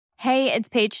Hey, it's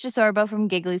Paige DeSorbo from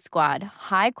Giggly Squad.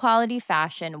 High quality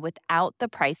fashion without the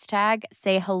price tag.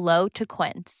 Say hello to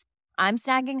Quince. I'm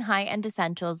snagging high-end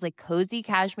essentials like cozy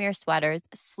cashmere sweaters,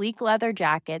 sleek leather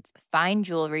jackets, fine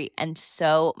jewelry, and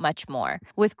so much more.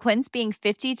 With Quince being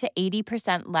 50 to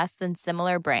 80% less than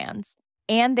similar brands.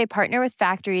 And they partner with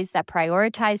factories that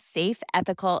prioritize safe,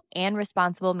 ethical, and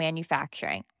responsible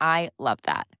manufacturing. I love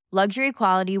that. Luxury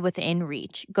quality within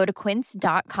reach. Go to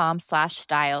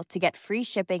quince.com/style to get free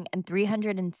shipping and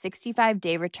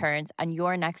 365-day returns on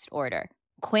your next order.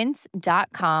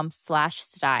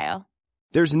 Quince.com/style.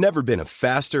 There's never been a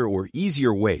faster or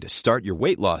easier way to start your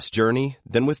weight loss journey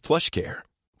than with PlushCare.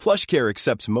 PlushCare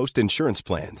accepts most insurance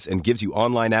plans and gives you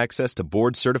online access to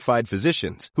board-certified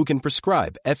physicians who can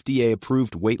prescribe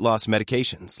FDA-approved weight loss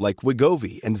medications like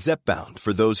Wegovy and Zepbound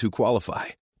for those who qualify.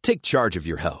 Take charge of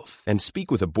your health and speak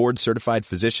with a board-certified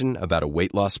physician about a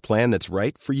weight loss plan that's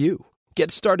right for you. Get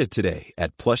started today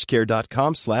at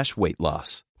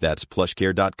plushcare.com/weight-loss. That's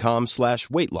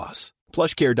plushcare.com/weight-loss.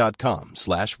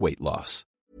 plushcare.com/weight-loss.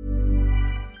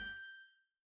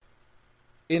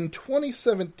 In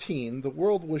 2017, the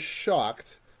world was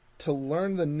shocked to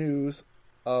learn the news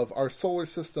of our solar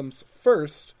system's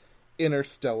first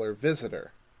interstellar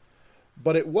visitor.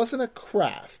 But it wasn't a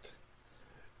craft.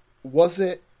 Was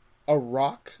it a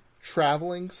rock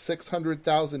traveling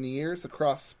 600,000 years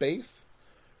across space?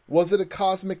 Was it a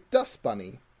cosmic dust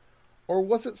bunny? Or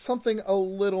was it something a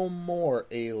little more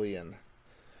alien?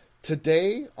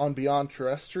 Today on Beyond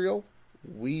Terrestrial,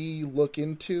 we look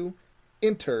into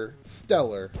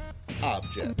interstellar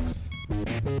objects.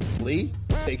 Lee,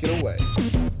 take it away.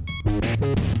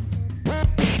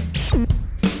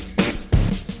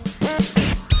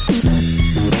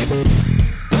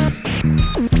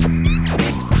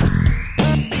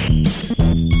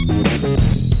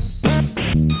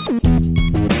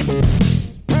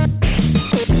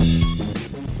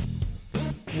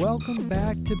 Welcome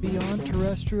back to Beyond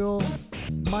Terrestrial,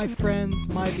 my friends,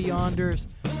 my Beyonders.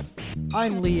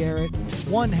 I'm Lee Arrett,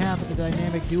 one half of the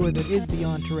dynamic duo that is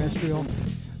Beyond Terrestrial.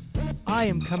 I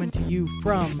am coming to you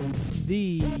from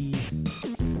the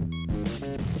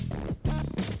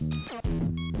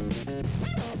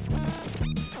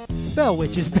Bell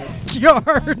Witch's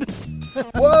backyard.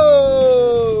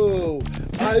 Whoa!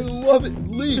 I love it.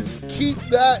 Lee, keep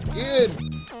that in.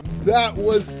 That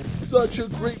was such a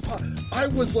great pod. I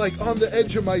was like on the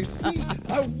edge of my seat.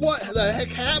 What the heck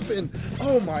happened?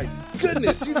 Oh my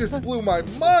goodness, you just blew my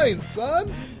mind,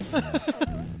 son.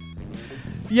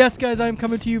 Yes, guys, I'm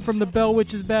coming to you from the Bell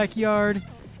Witch's backyard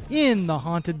in the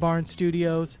Haunted Barn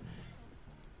Studios.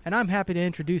 And I'm happy to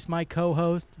introduce my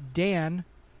co-host, Dan.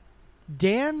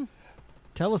 Dan,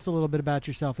 tell us a little bit about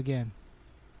yourself again.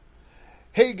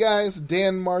 Hey guys,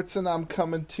 Dan Martin. I'm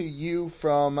coming to you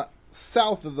from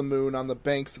south of the moon on the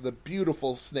banks of the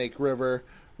beautiful Snake River.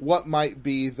 What might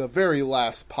be the very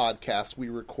last podcast we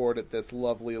record at this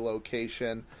lovely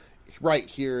location right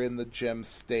here in the Gem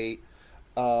State.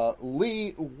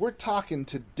 Lee, we're talking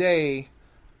today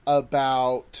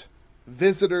about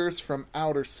visitors from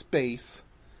outer space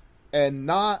and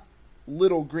not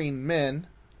little green men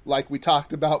like we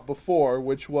talked about before,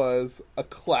 which was a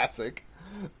classic.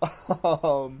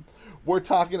 We're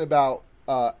talking about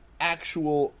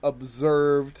actual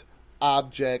observed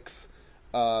objects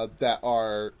that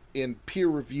are in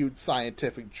peer-reviewed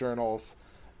scientific journals,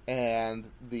 and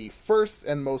the first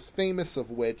and most famous of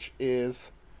which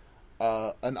is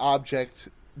an object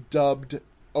dubbed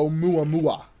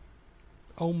Oumuamua.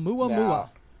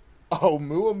 Oumuamua.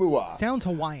 Oumuamua. Sounds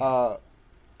Hawaiian.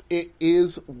 It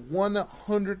is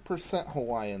 100%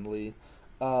 Hawaiian, Lee.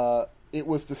 It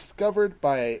was discovered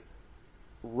by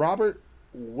Robert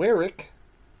Weirich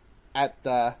at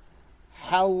the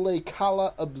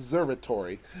Haleakala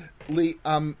Observatory. Lee,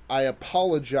 I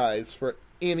apologize for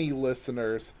any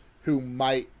listeners who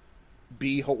might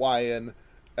be Hawaiian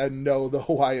and know the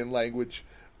Hawaiian language.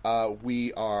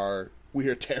 We are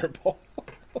terrible.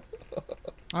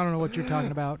 I don't know what you're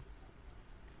talking about.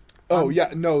 Oh,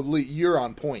 yeah, no, Lee, you're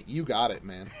on point. You got it,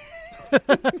 man.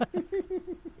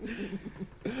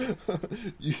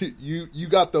 you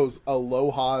got those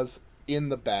alohas in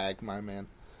the bag, my man.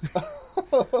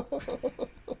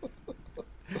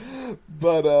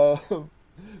 But,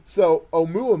 so,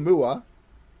 Oumuamua,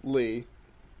 Lee,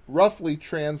 roughly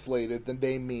translated, the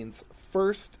name means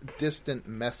first distant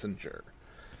messenger.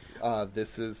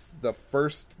 This is the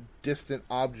first distant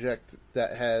object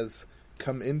that has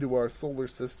come into our solar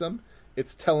system.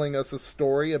 It's telling us a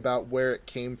story about where it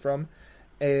came from,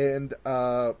 and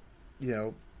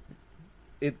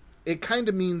it kind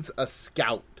of means a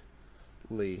scout,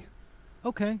 Lee.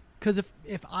 Okay, because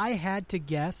if I had to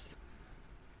guess,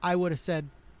 I would have said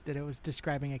that it was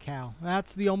describing a cow.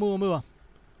 That's the Oumuamua.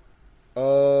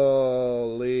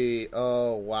 Oh, Lee.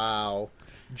 Oh, wow.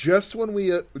 Just when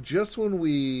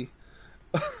we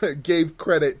gave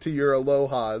credit to your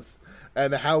alohas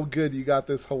and how good you got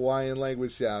this Hawaiian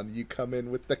language down, you come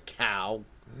in with the cow.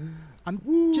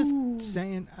 I'm just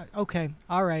saying, okay,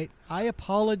 all right. I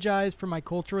apologize for my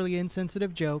culturally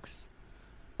insensitive jokes.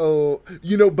 Oh,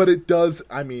 but it does,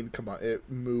 I mean, come on,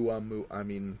 moo. I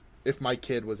mean, if my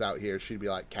kid was out here, she'd be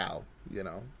like, cow,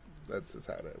 That's just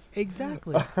how it is.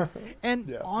 Exactly.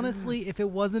 And honestly, if it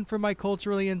wasn't for my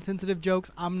culturally insensitive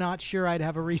jokes, I'm not sure I'd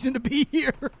have a reason to be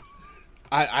here.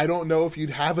 I don't know if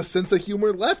you'd have a sense of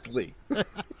humor left, Lee. Let's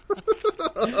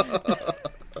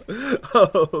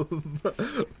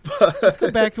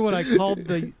go back to when I called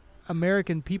the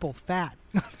American people fat.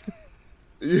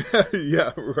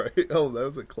 Yeah, right. Oh, that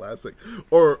was a classic.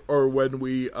 Or when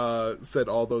we said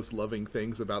all those loving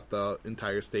things about the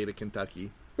entire state of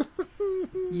Kentucky.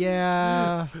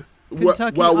 Yeah.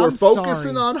 Kentucky, well, we're I'm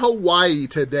focusing sorry. on Hawaii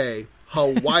today.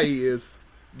 Hawaii is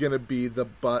going to be the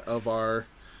butt of our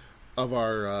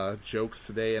jokes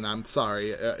today, and I'm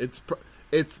sorry. It's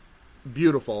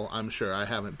beautiful, I'm sure. I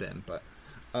haven't been, but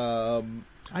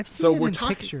I've seen it in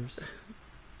talking, pictures.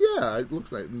 Yeah, it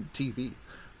looks like TV.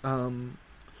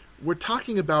 We're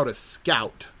talking about a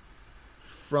scout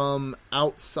from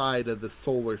outside of the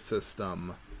solar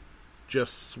system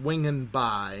just swinging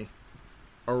by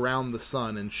around the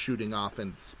sun and shooting off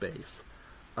into space.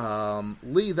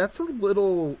 Lee, that's a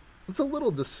little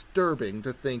disturbing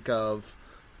to think of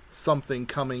something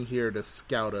coming here to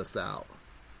scout us out.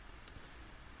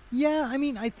 Yeah, I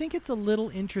mean, I think it's a little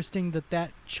interesting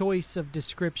that choice of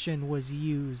description was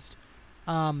used.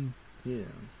 Yeah.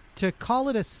 To call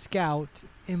it a scout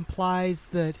implies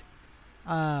that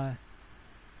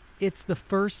it's the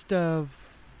first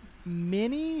of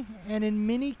many, and in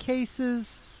many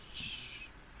cases,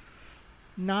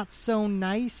 not so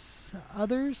nice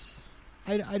others.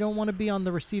 I don't want to be on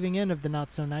the receiving end of the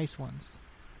not so nice ones.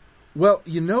 Well,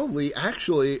 Lee,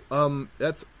 actually,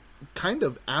 that's kind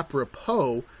of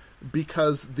apropos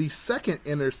because the second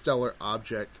interstellar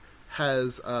object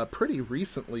has pretty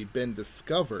recently been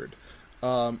discovered.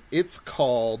 It's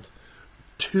called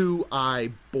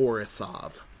Two-Eye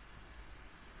Borisov.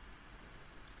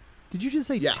 Did you just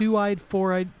say Yeah. two-eyed,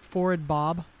 four-eyed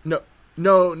Bob? No,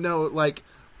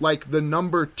 like the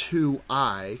number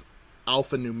 2I,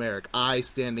 alphanumeric, I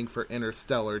standing for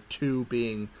interstellar, 2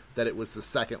 being that it was the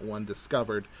second one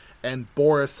discovered, and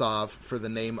Borisov for the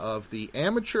name of the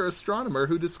amateur astronomer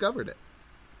who discovered it.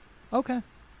 Okay.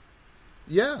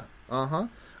 Yeah, and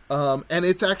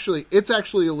it's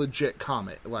actually a legit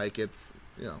comet, like it's,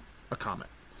 a comet.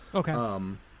 Okay.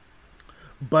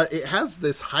 But it has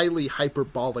this highly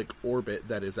hyperbolic orbit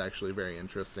that is actually very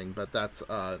interesting, but that's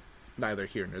neither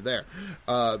here nor there.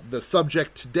 The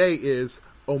subject today is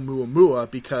Oumuamua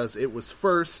because it was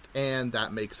first, and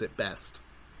that makes it best.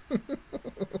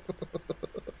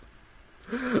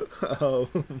 You're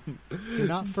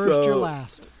not first, you're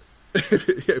last.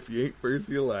 If you ain't first,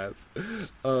 you're last.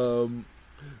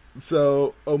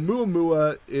 So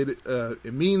Oumuamua,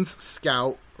 it means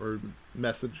scout or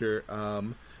messenger.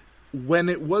 When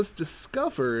it was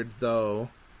discovered, though,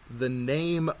 the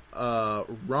name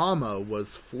Rama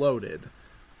was floated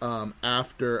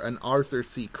after an Arthur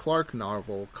C. Clarke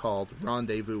novel called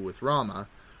Rendezvous with Rama,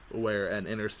 where an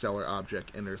interstellar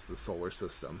object enters the solar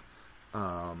system.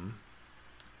 And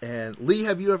Lee,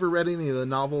 have you ever read any of the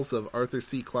novels of Arthur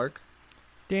C. Clarke?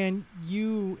 Dan,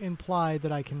 you imply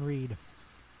that I can read.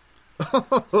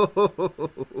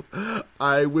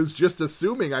 I was just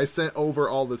assuming I sent over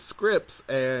all the scripts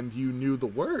and you knew the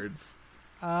words.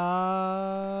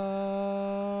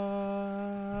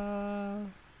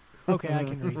 Okay, I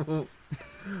can read.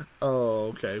 Oh,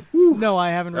 okay. Whew. No, I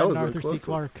haven't read That an was the Arthur C. closest.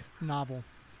 Clarke novel.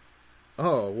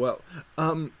 Oh, well,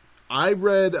 I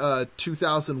read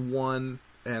 2001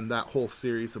 and that whole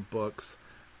series of books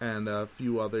and a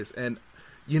few others. And,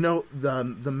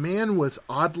 the man was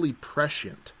oddly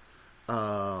prescient.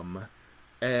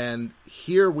 And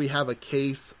here we have a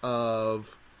case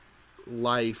of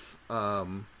life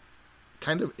kind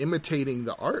of imitating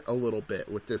the art a little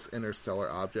bit with this interstellar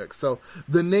object. So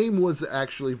the name was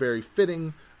actually very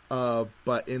fitting,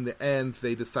 but in the end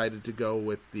they decided to go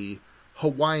with the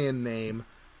Hawaiian name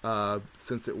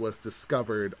since it was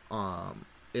discovered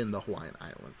in the Hawaiian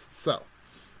Islands. So,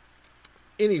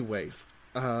 anyways,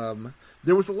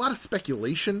 there was a lot of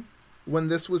speculation when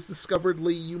this was discovered.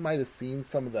 Lee, you might have seen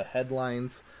some of the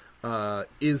headlines.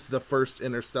 Is the first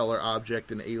interstellar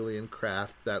object an alien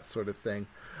craft? That sort of thing.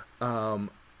 And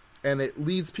it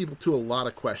leads people to a lot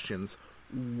of questions.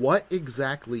 what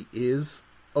exactly is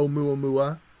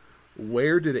Oumuamua?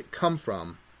 Where did it come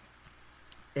from?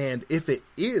 And if it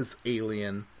is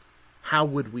alien, how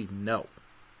would we know?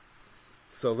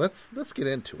 So let's get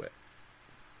into it.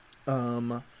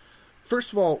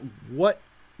 First of all, what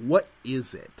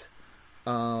is it?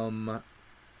 Now,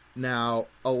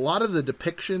 a lot of the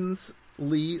depictions,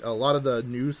 Lee, a lot of the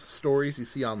news stories you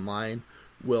see online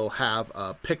will have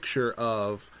a picture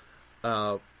of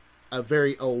a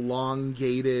very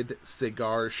elongated,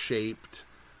 cigar-shaped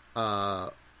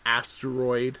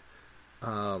asteroid.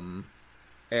 And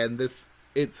it's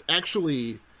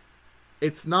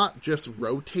not just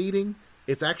rotating,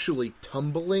 it's actually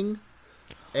tumbling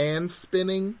and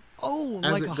spinning. Oh,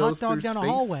 like a hot dog down a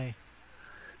hallway.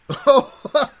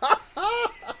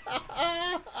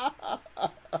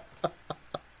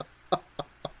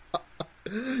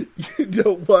 You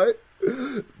know what?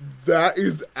 That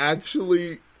is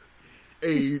actually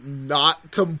a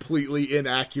not completely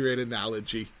inaccurate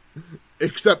analogy.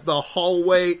 Except the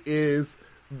hallway is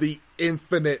the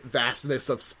infinite vastness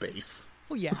of space.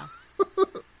 Oh, yeah.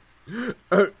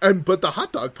 But the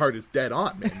hot dog part is dead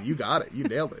on, man. You got it. You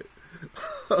nailed it.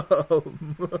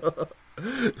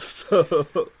 So,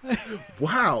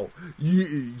 wow.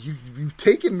 You've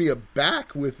taken me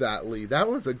aback with that, Lee. That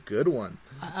was a good one.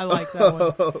 I like that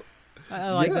one.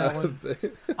 I like that one.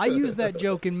 I use that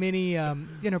joke in many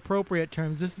inappropriate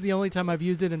terms. This is the only time I've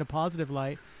used it in a positive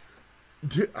light.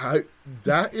 Dude,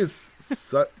 that's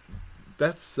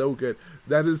so good.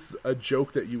 That is a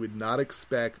joke that you would not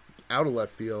expect out of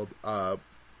left field.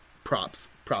 Props,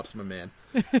 my man.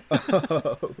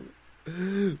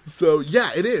 So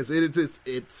yeah, it is.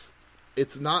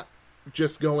 It's not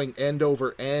just going end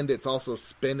over end. It's also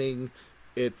spinning.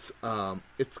 It's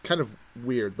kind of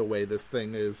weird the way this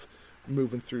thing is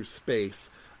moving through space.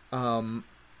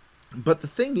 But the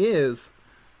thing is,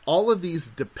 all of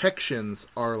these depictions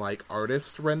are like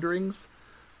artist renderings.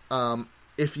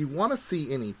 If you want to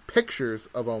see any pictures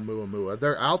of Oumuamua,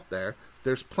 they're out there.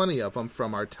 There's plenty of them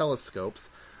from our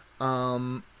telescopes.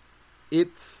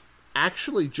 It's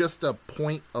actually just a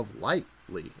point of light,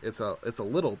 Lee. It's a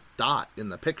little dot in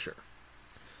the picture.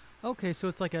 Okay, so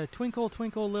it's like a twinkle,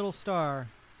 twinkle, little star.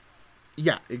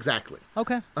 Yeah, exactly.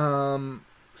 Okay.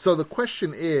 So the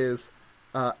question is,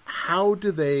 why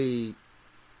do they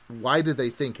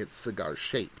think it's cigar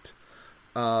shaped?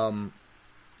 And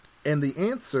the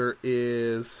answer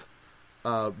is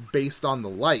based on the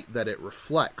light that it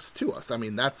reflects to us. I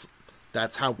mean, that's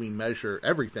how we measure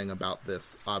everything about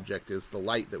this object, is the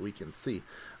light that we can see.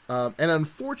 And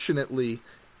unfortunately,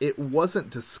 it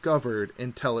wasn't discovered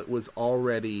until it was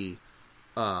already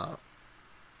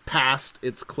past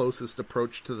its closest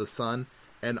approach to the sun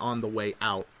and on the way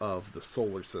out of the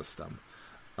solar system.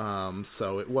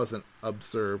 So it wasn't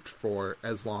observed for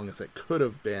as long as it could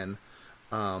have been.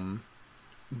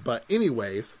 But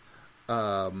anyways,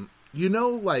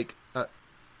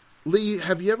 Lee,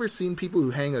 have you ever seen people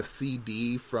who hang a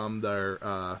CD from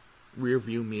their rear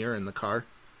view mirror in the car?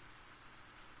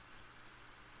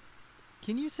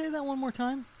 Can you say that one more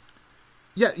time?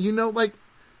 Yeah, you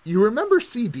remember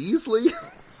CDs, Lee?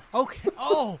 Okay.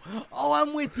 Oh,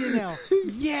 I'm with you now.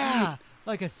 Yeah.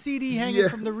 Like a CD hanging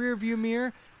from the rear view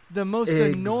mirror. The most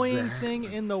annoying thing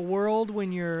in the world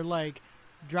when you're, like,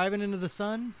 driving into the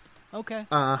sun. Okay.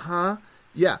 Uh-huh.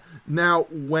 Yeah. Now,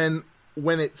 when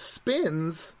it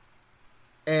spins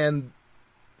and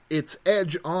its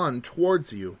edge on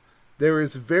towards you, there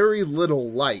is very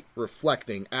little light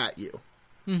reflecting at you.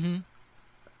 Mm-hmm.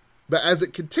 But as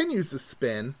it continues to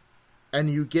spin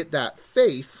and you get that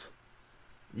face,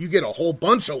 you get a whole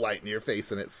bunch of light in your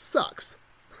face and it sucks.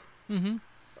 Mm-hmm.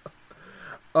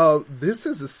 This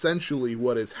is essentially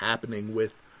what is happening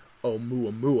with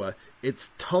Oumuamua. It's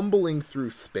tumbling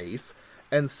through space,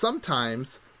 and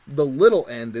sometimes the little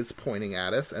end is pointing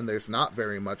at us and there's not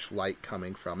very much light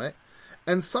coming from it.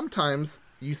 And sometimes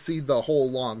you see the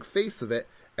whole long face of it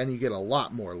and you get a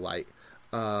lot more light.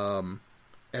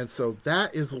 And so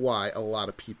that is why a lot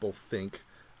of people think,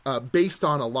 based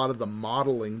on a lot of the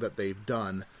modeling that they've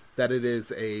done, that it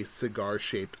is a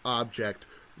cigar-shaped object,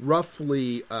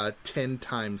 roughly 10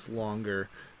 times longer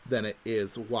than it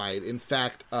is wide. In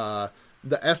fact,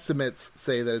 the estimates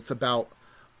say that it's about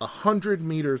 100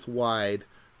 meters wide,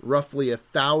 roughly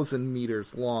 1,000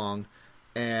 meters long,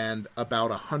 and about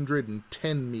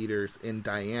 110 meters in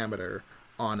diameter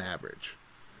on average.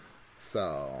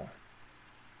 So,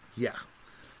 yeah.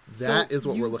 That is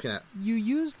what we're looking at. You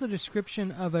use the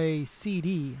description of a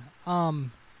CD.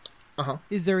 Uh-huh.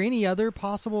 Is there any other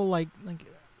possible like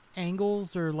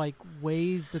angles or like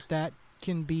ways that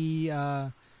can be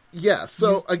Yeah,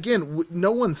 so again,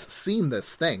 no one's seen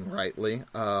this thing, right, Lee?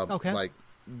 Okay. Like,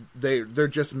 they're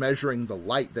just measuring the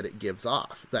light that it gives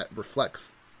off that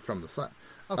reflects from the sun.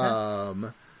 Okay.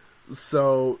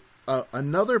 So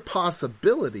another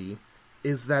possibility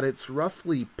is that it's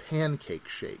roughly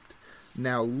pancake-shaped.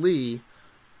 Now, Lee,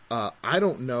 I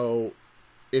don't know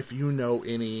if you know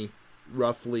any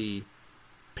roughly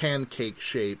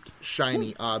pancake-shaped,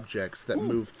 shiny objects that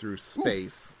move through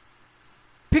space.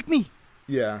 Pick me.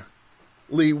 Yeah.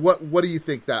 Lee, what do you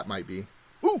think that might be?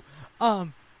 Ooh.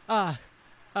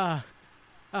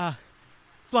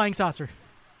 Flying saucer.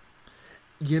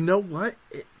 You know what?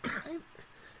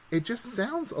 It just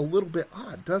sounds a little bit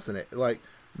odd, doesn't it? Like,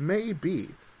 maybe.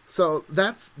 So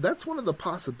that's one of the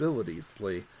possibilities,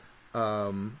 Lee.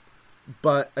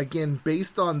 But again,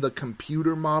 based on the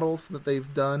computer models that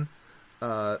they've done,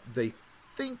 they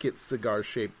think it's cigar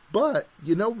shaped. But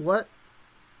you know what?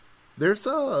 There's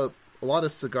a lot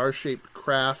of cigar shaped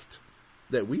craft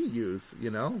that we use.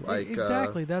 Like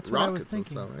exactly. That's what I was rockets and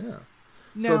thinking. stuff, yeah.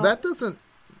 Now, So that doesn't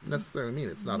necessarily mean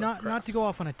it's not a craft. Not to go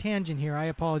off on a tangent here. I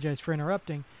apologize for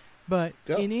interrupting, but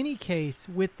Go. in any case,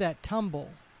 with that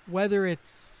tumble, whether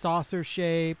it's saucer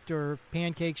shaped or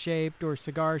pancake shaped or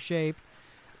cigar shaped,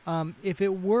 if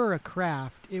it were a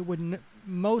craft, it would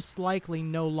most likely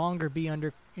no longer be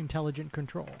under intelligent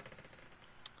control.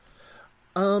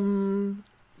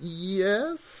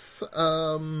 Yes.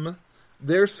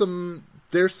 There's some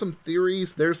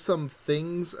theories. There's some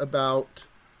things about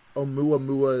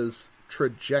Oumuamua's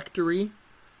trajectory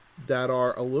that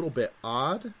are a little bit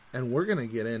odd, and we're gonna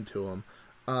get into them.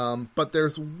 But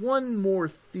there's one more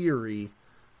theory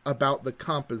about the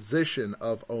composition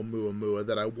of Oumuamua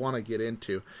that I want to get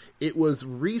into. It was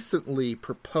recently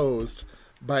proposed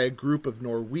by a group of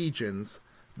Norwegians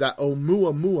that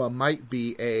Oumuamua might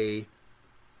be a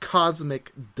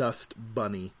cosmic dust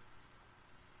bunny.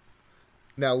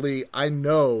 Now, Lee, I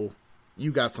know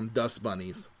you got some dust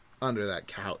bunnies under that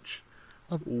couch.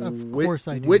 Of course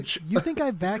I do. You think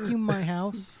I vacuum my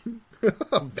house?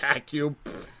 Vacuum?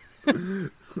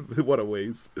 What a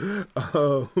waste.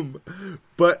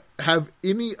 But have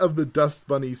any of the dust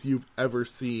bunnies you've ever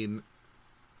seen,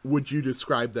 would you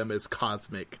describe them as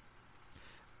cosmic?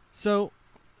 So,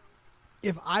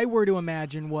 if I were to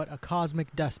imagine what a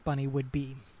cosmic dust bunny would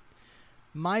be,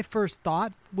 my first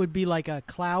thought would be like a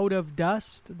cloud of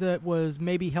dust that was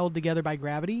maybe held together by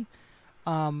gravity.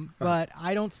 But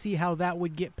I don't see how that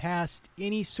would get past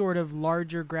any sort of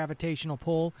larger gravitational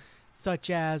pull, such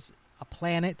as a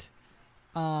planet,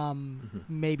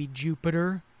 maybe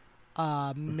Jupiter,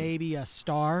 maybe a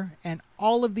star. And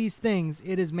all of these things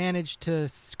it has managed to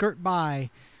skirt by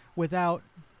without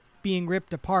being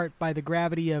ripped apart by the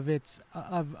gravity of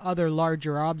of other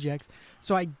larger objects.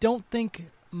 So I don't think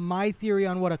my theory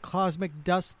on what a cosmic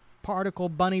dust particle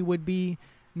bunny would be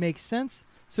makes sense.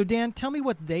 So Dan, tell me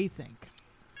what they think.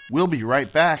 We'll be right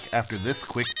back after this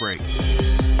quick break.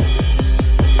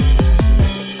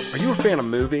 Are you a fan of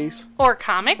movies? Or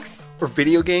comics? Or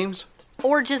video games?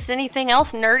 Or just anything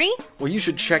else nerdy? Well, you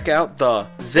should check out the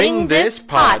Zing This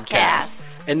Podcast.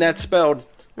 And that's spelled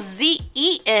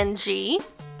Zeng.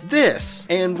 This.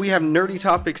 And we have nerdy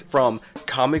topics from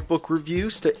comic book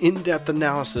reviews to in-depth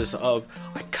analysis of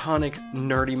iconic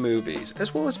nerdy movies,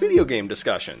 as well as video game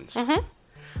discussions. Mm-hmm.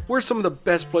 Where's some of the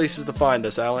best places to find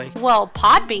us, Allie? Well,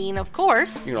 Podbean, of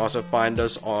course. You can also find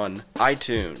us on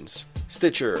iTunes,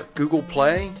 Stitcher, Google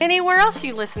Play. Anywhere else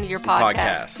you listen to your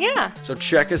podcast. Yeah. So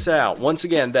check us out. Once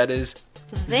again, that is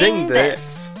Zing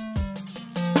This.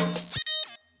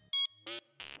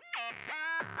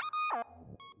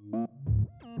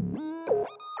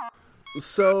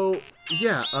 So,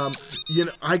 yeah,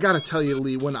 I gotta tell you,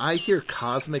 Lee, when I hear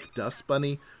Cosmic Dust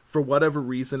Bunny, for whatever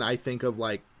reason, I think of,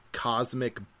 like,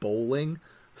 cosmic bowling.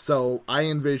 So I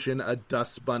envision a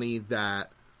dust bunny that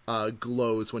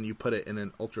glows when you put it in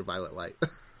an ultraviolet light.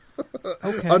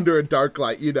 Okay. Under a dark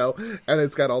light, and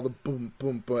it's got all the boom,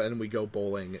 boom, boom, and we go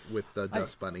bowling with the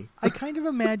dust bunny. I kind of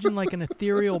imagine like an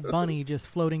ethereal bunny just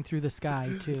floating through the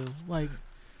sky, too.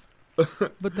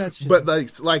 But that's just... But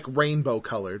like rainbow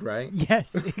colored, right?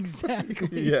 Yes,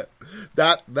 exactly. Yeah.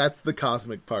 That's the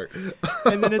cosmic part.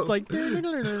 And then it's like... and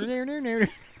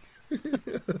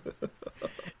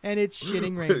it's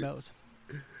shitting rainbows.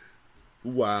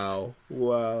 Wow.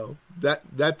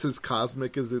 That's as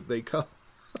cosmic as they come.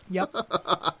 Yep.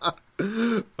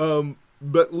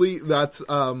 But Lee, that's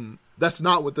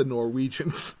not what the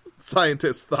Norwegian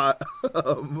scientists thought.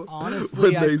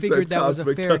 Honestly, I figured that was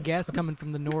a fair guess coming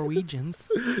from the Norwegians.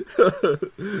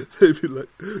 They'd be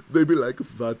like,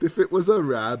 what if it was a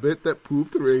rabbit that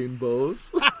pooped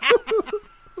rainbows?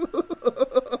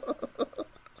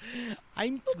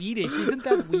 I'm Swedish. Isn't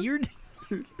that weird?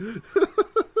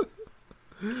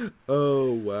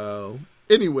 Oh, wow.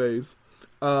 Anyways,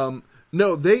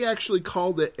 no, they actually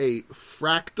called it a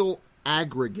fractal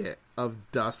aggregate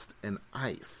of dust and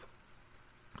ice.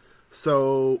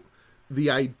 So the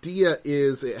idea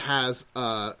is it has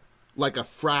like a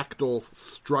fractal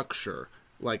structure,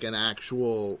 like an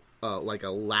actual like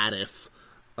a lattice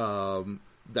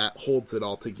that holds it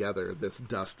all together, this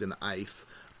dust and ice.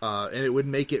 And it would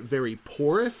make it very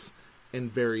porous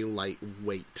and very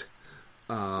lightweight.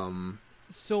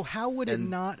 So how would it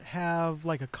not have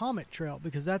like a comet trail?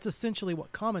 Because that's essentially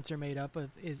what comets are made up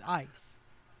of, is ice.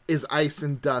 Is ice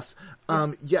and dust.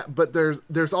 Yeah, but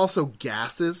there's also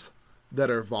gases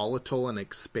that are volatile and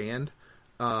expand.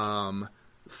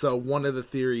 So one of the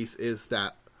theories is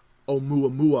that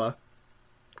Oumuamua,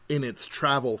 in its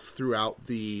travels throughout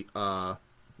the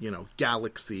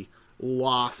galaxy,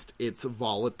 lost its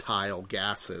volatile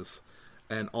gases,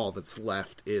 and all that's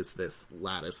left is this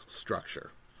lattice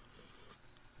structure.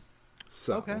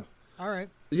 So, okay, all right.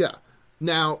 Yeah.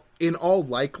 Now, in all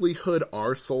likelihood,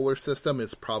 our solar system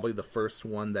is probably the first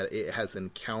one that it has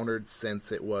encountered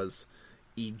since it was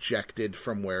ejected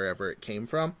from wherever it came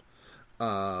from.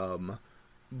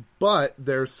 But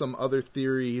there's some other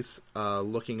theories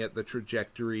looking at the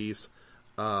trajectories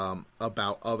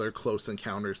about other close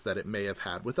encounters that it may have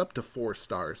had with up to 4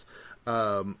 stars.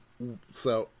 So,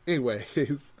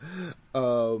 anyways,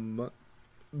 the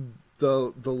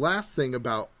last thing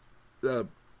about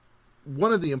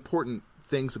one of the important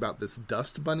things about this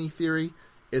dust bunny theory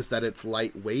is that it's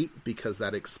lightweight, because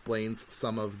that explains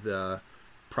some of the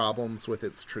problems with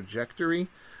its trajectory,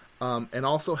 and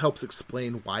also helps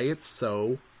explain why it's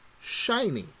so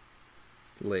shiny.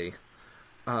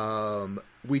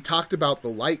 We talked about the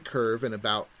light curve and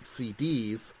about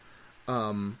CDs.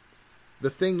 The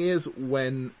thing is,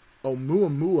 when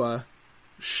Oumuamua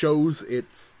shows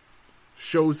its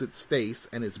face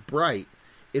and is bright,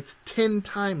 it's 10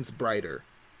 times brighter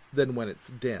than when it's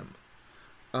dim.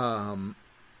 And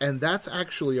that's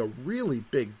actually a really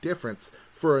big difference.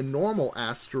 For a normal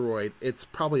asteroid, it's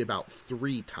probably about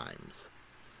 3 times.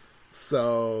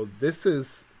 So this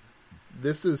is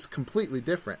completely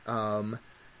different. And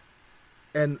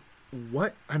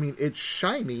it's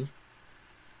shiny.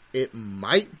 It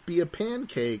might be a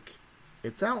pancake.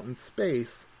 It's out in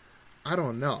space. I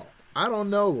don't know,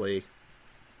 Lee.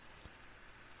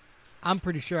 I'm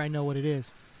pretty sure I know what it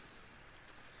is.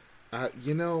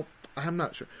 I'm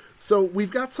not sure. So we've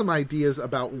got some ideas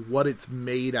about what it's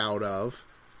made out of,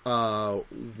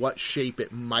 what shape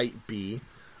it might be,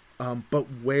 but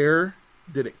where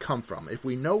did it come from? If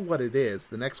we know what it is,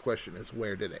 the next question is,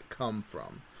 where did it come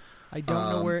from? I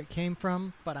don't know where it came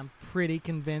from, but I'm pretty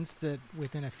convinced that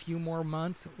within a few more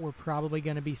months, we're probably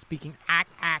going to be speaking ack.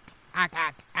 I'm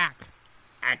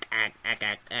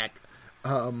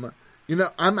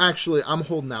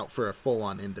holding out for a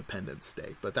full-on Independence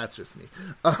Day, but that's just me.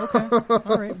 Okay,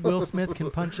 all right. Will Smith can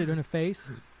punch it in the face.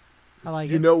 I like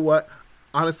it. You know what?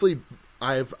 Honestly,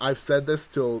 I've said this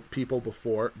to people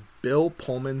before. Bill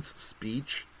Pullman's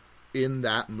speech in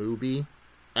that movie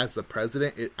as the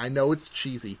president, I know it's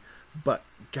cheesy, but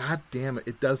god damn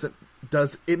it,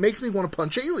 it makes me want to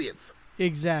punch aliens.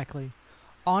 Exactly.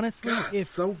 Honestly, God, it's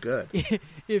so good.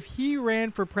 If he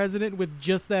ran for president with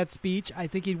just that speech, I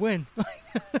think he'd win.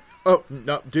 Oh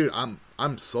no, dude, I'm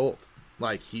sold.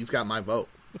 Like, he's got my vote.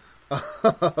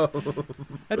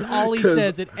 That's all he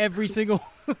says at every single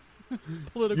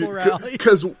political rally.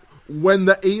 Because when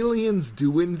the aliens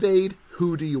do invade,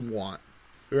 who do you want?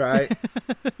 Right?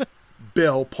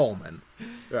 Bill Pullman.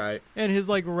 Right? And his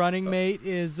running mate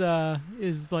is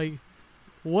like,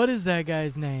 what is that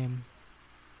guy's name?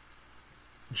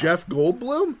 Jeff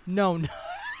Goldblum? No.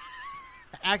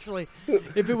 Actually,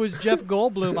 if it was Jeff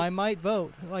Goldblum, I might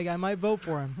vote. I might vote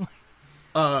for him.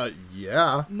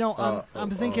 Yeah. No, I'm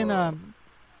thinking.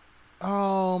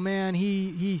 Oh man,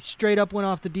 he straight up went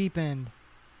off the deep end.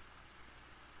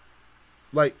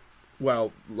 Like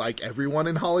everyone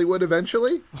in Hollywood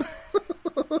eventually.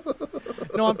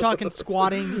 No, I'm talking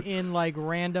squatting in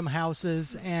random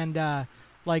houses and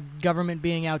government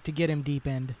being out to get him deep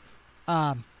end.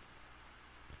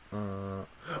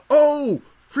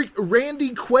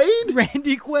 Randy Quaid?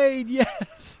 Randy Quaid,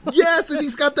 yes. Yes, and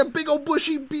he's got that big old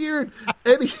bushy beard,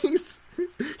 and he's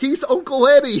Uncle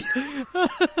Eddie.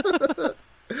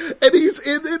 And he's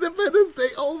in Independence Day.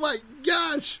 Oh my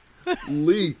gosh.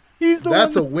 Lee,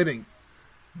 that's a winning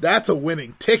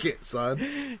ticket,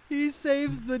 son. He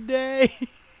saves the day.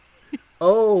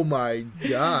 Oh my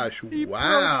gosh, he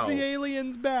wow. He the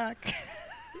aliens back.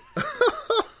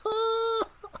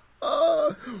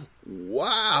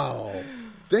 Wow.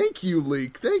 Thank you,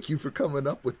 Leek. Thank you for coming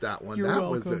up with that one. You're that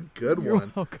welcome. was a good You're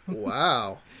one. welcome.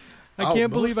 Wow. I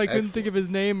can't believe I couldn't excellent. think of his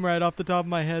name right off the top of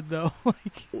my head, though.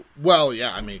 Well,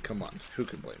 yeah, I mean, come on. Who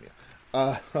can blame you?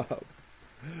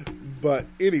 But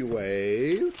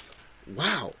anyways,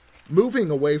 wow.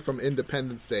 Moving away from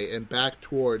Independence Day and back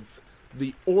towards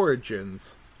the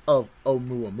origins of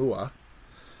Oumuamua,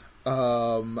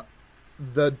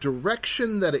 the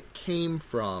direction that it came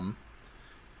from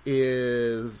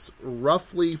is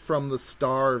roughly from the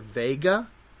star Vega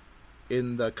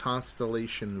in the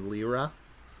constellation Lyra.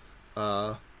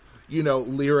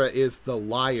 Lyra is the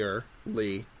liar,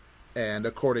 Lee, and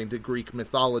according to Greek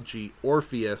mythology,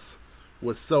 Orpheus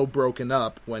was so broken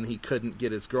up when he couldn't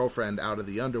get his girlfriend out of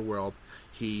the underworld,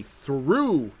 he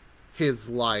threw his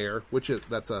lyre,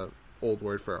 that's a old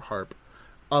word for a harp,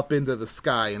 up into the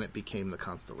sky, and it became the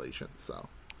constellation. So,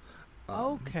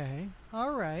 Okay,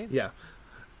 all right. yeah.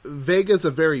 Vega's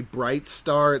a very bright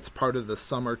star. It's part of the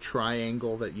summer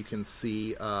triangle that you can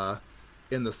see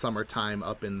in the summertime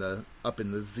up in the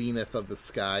zenith of the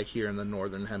sky here in the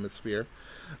northern hemisphere.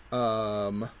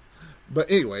 But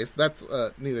anyways, that's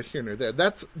neither here nor there.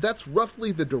 That's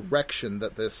roughly the direction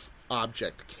that this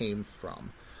object came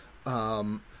from.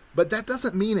 But that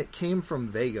doesn't mean it came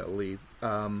from Vega, Lee.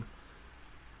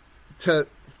 For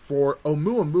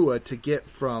Oumuamua to get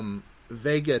from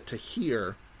Vega to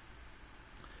here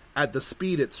at the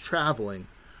speed it's traveling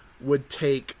would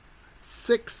take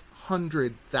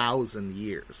 600,000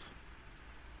 years.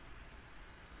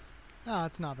 Oh,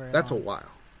 it's not very That's long. a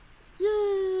while.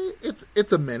 Yeah,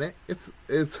 it's a minute. It's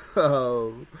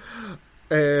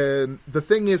and the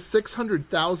thing is,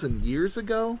 600,000 years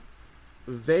ago,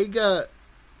 Vega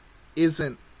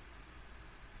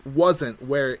wasn't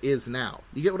where it is now.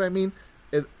 You get what I mean?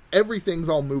 Everything's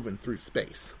all moving through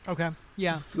space. Okay,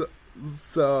 yeah.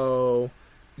 So,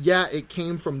 yeah, it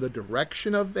came from the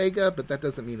direction of Vega, but that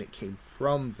doesn't mean it came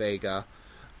from Vega.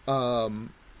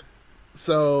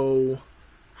 So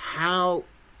how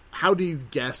do you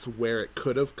guess where it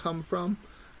could have come from?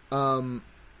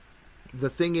 The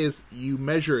thing is, you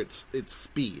measure its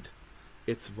speed,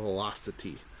 its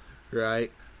velocity,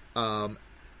 right? And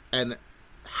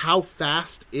how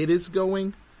fast it is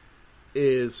going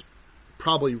is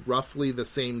probably roughly the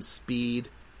same speed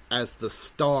as the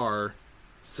star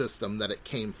system that it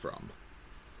came from.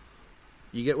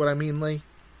 You get what I mean, Lee?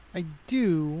 I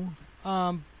do,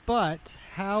 but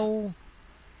how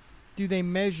do they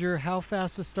measure how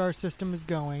fast a star system is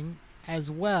going, as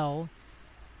well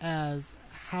as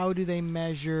how do they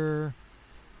measure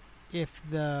if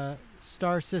the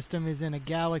star system is in a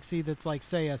galaxy that's like,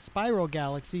 say, a spiral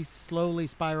galaxy, slowly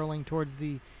spiraling towards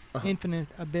the infinite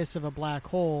abyss of a black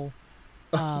hole?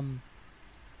 How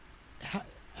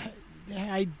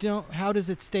does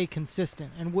it stay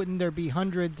consistent? And wouldn't there be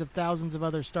hundreds of thousands of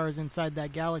other stars inside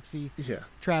that galaxy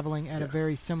traveling at a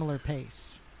very similar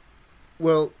pace?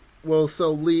 Well,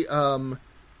 so Lee, to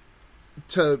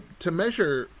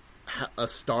measure a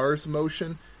star's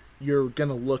motion, you're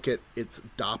gonna look at its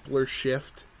Doppler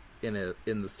shift in the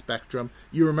spectrum.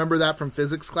 You remember that from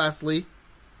physics class, Lee?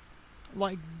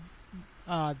 Like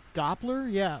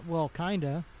Doppler? Yeah, well,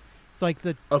 kinda. It's like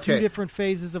the Okay. two different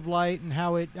phases of light and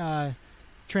how it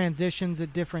transitions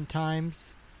at different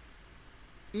times.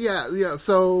 Yeah.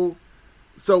 So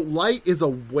light is a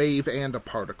wave and a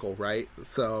particle, right?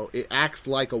 So it acts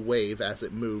like a wave as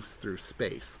it moves through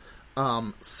space.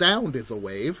 Sound is a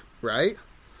wave, right?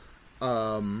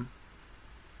 And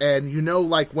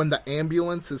like when the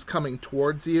ambulance is coming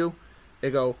towards you,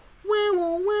 it go wow,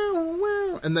 wow, wow,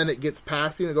 wow, and then it gets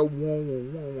past you and it go whoa, whoa,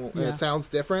 whoa, whoa, and it sounds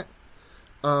different.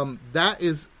 That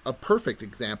is a perfect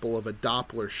example of a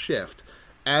Doppler shift.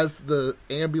 As the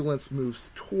ambulance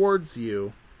moves towards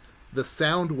you, the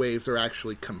sound waves are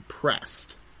actually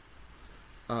compressed.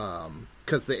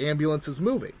 Because the ambulance is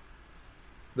moving.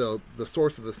 The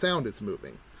source of the sound is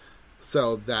moving.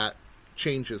 So that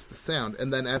changes the sound.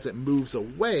 And then as it moves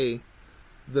away,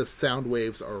 the sound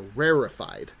waves are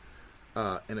rarefied.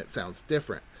 And it sounds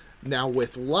different. Now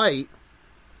with light,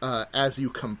 as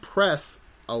you compress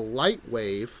a light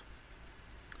wave,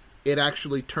 it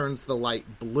actually turns the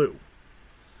light blue.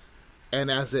 And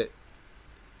as it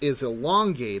is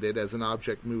elongated, as an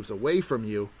object moves away from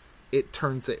you, it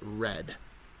turns it red.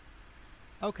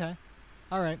 Okay.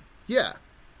 All right. Yeah.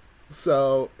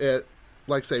 So,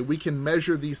 like I say, we can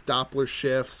measure these Doppler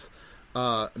shifts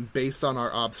based on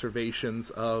our observations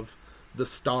of the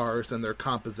stars and their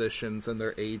compositions and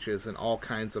their ages and all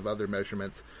kinds of other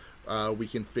measurements. We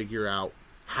can figure out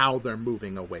how they're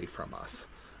moving away from us.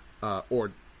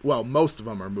 Most of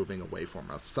them are moving away from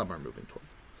us. Some are moving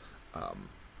towards us.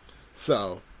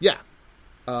 So, yeah.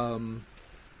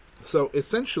 So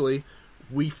essentially,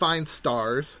 we find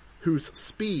stars whose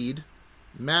speed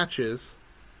matches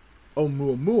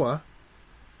Oumuamua,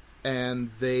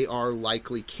 and they are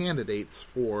likely candidates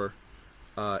for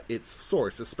its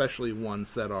source, especially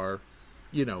ones that are,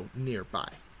 nearby.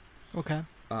 Okay.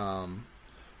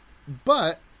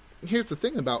 But here's the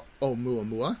thing about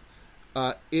Oumuamua.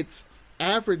 Its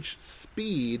average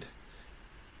speed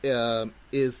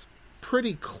is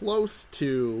pretty close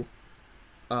to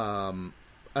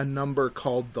a number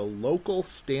called the local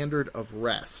standard of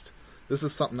rest. This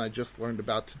is something I just learned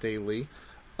about today, Lee.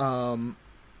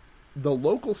 The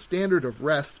local standard of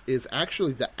rest is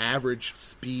actually the average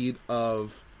speed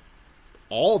of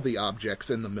all the objects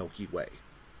in the Milky Way.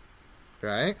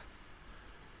 Right?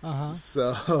 Uh-huh.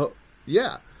 So,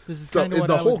 yeah. This is kind of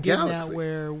what I was getting at,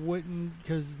 where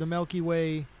because the Milky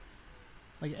Way,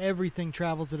 like, everything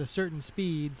travels at a certain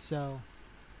speed, so...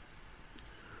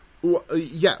 Well,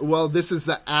 yeah, well, this is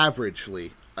the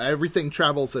averagely. Everything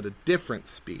travels at a different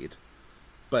speed.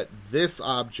 But this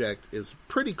object is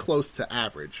pretty close to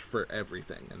average for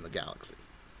everything in the galaxy.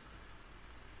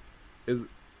 You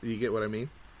get what I mean?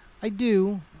 I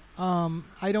do.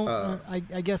 I don't.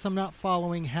 I guess I'm not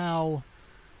following how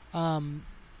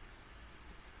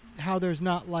there's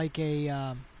not like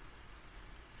a.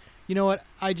 You know what?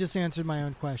 I just answered my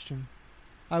own question.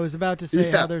 I was about to say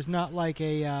how there's not like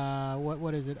a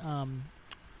what is it?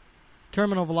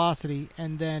 Terminal velocity,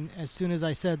 and then as soon as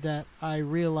I said that, I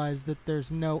realized that there's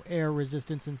no air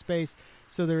resistance in space,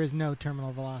 so there is no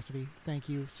terminal velocity. Thank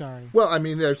you. Sorry. Well, I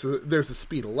mean, there's a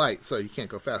speed of light, so you can't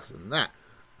go faster than that.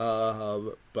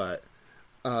 So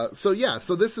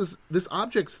this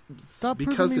object's Stop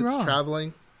because it's wrong.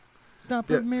 traveling. Stop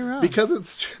proving me wrong. Because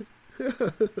it's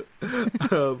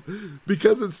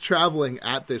because it's traveling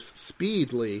at this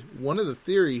speed, Lee. One of the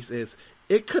theories is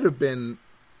it could have been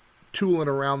tooling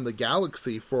around the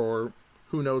galaxy for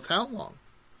who knows how long,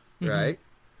 right?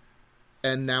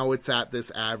 And now it's at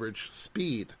this average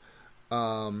speed.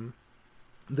 There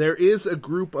is a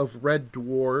group of red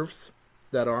dwarves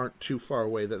that aren't too far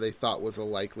away that they thought was a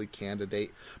likely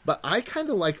candidate. But I kind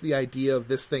of like the idea of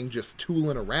this thing just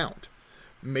tooling around.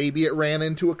 Maybe it ran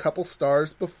into a couple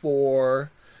stars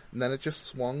before, and then it just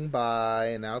swung by,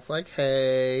 and now it's like,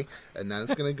 hey, and then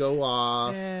it's going to go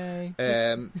off. Hey,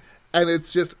 and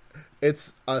it's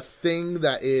a thing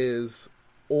that is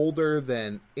older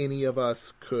than any of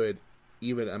us could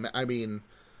even... I mean,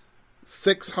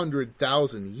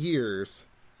 600,000 years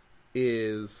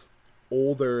is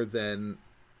older than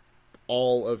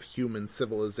all of human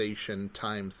civilization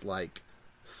times, like,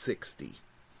 60.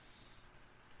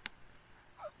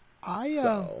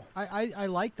 I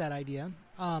like that idea.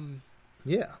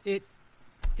 Yeah. It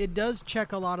does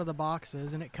check a lot of the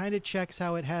boxes, and it kind of checks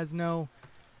how it has no...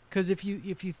 Because if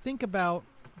you think about...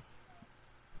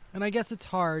 And I guess it's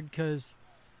hard, because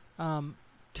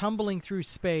tumbling through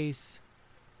space,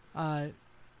 to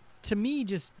me,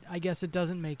 just... I guess it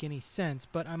doesn't make any sense,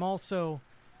 but I'm also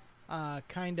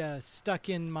kind of stuck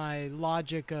in my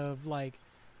logic of, like,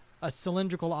 a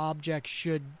cylindrical object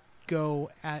should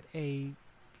go at a...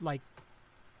 like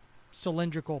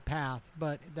cylindrical path,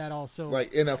 but that also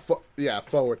like in a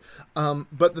forward.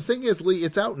 But the thing is, Lee,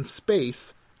 it's out in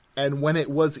space, and when it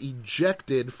was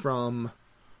ejected from,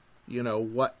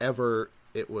 whatever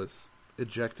it was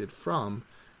ejected from,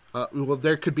 well,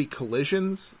 there could be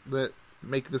collisions that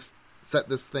set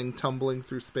this thing tumbling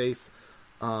through space.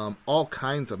 All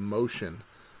kinds of motion.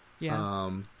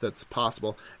 That's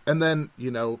possible. And then,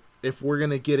 if we're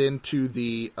going to get into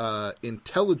the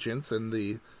intelligence and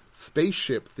the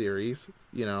spaceship theories,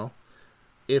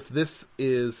 if this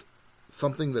is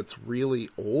something that's really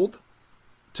old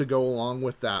to go along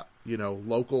with that,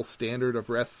 local standard of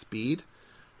rest speed,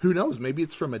 who knows? Maybe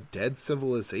it's from a dead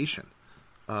civilization,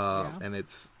 and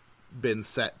it's been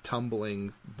set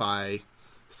tumbling by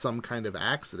some kind of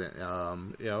accident.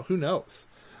 Who knows?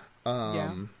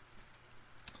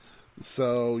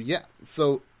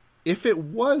 So if it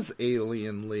was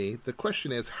alien, Lee, the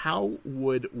question is, how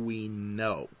would we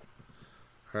know?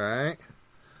 All right.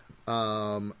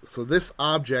 So this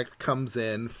object comes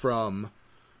in from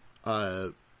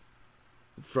north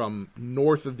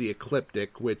of the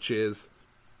ecliptic, which is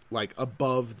like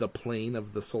above the plane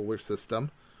of the solar system,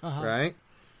 right?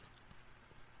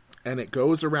 And it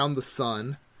goes around the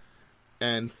sun,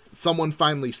 and someone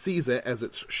finally sees it as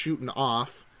it's shooting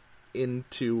off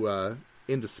into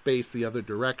space the other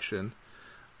direction.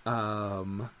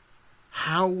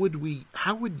 How would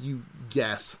you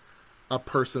guess a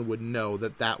person would know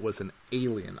that was an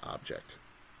alien object?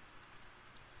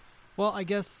 Well, I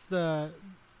guess the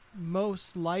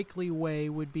most likely way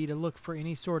would be to look for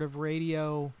any sort of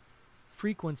radio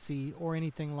frequency or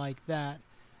anything like that.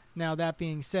 Now, that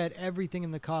being said, everything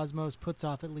in the cosmos puts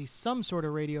off at least some sort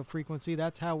of radio frequency.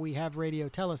 That's how we have radio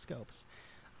telescopes.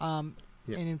 And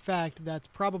in fact, that's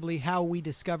probably how we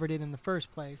discovered it in the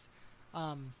first place.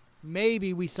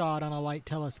 Maybe we saw it on a light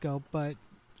telescope, but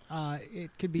it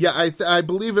could be... Yeah, I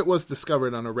believe it was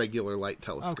discovered on a regular light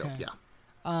telescope, okay.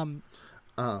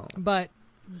 Yeah. But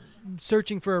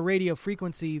searching for a radio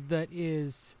frequency that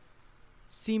is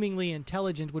seemingly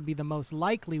intelligent would be the most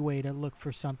likely way to look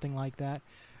for something like that.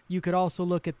 You could also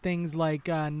look at things like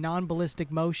non-ballistic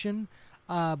motion,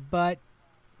 but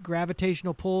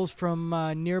gravitational pulls from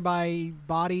nearby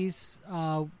bodies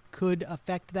could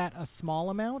affect that a small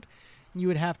amount. You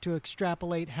would have to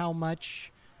extrapolate how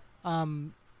much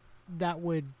that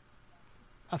would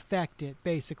affect it,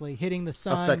 basically. Hitting the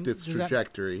sun. Affect its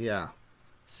trajectory, yeah.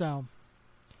 So,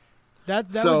 that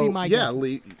would be my guess.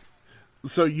 Lee,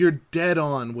 so you're dead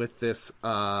on with this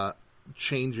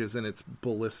changes in its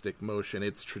ballistic motion,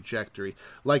 its trajectory.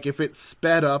 Like if it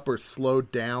sped up or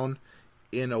slowed down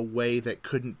in a way that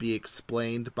couldn't be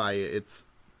explained by its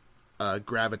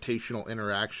gravitational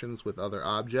interactions with other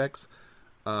objects,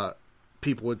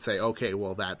 people would say, okay,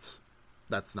 well, that's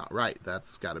not right.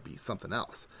 That's got to be something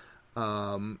else.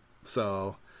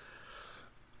 So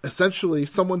essentially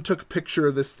someone took a picture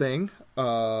of this thing,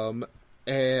 and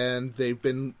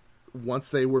once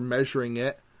they were measuring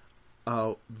it,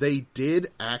 they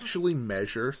did actually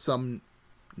measure some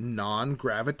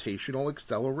non-gravitational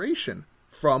acceleration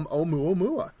from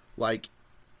Oumuamua. Like,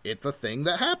 it's a thing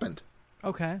that happened.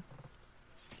 Okay.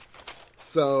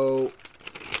 So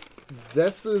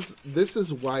this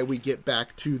is why we get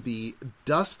back to the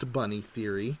dust bunny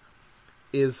theory,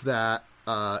 is that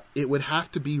it would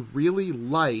have to be really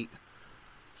light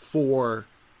for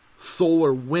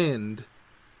solar wind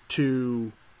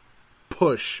to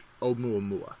push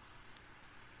Oumuamua.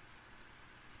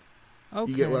 Okay.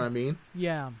 You get what I mean?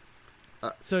 Yeah.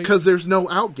 Because there's no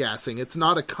outgassing. It's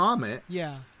not a comet.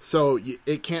 Yeah. So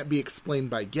it can't be explained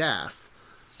by gas.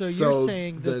 So you're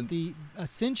saying that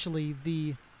essentially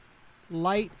the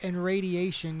light and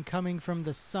radiation coming from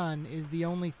the sun is the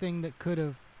only thing that could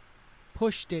have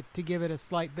pushed it to give it a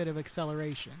slight bit of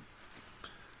acceleration.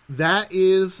 That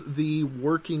is the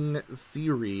working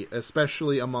theory,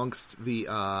 especially amongst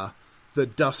the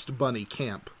dust bunny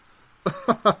camp.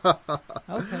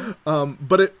 Okay.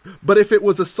 But if it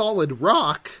was a solid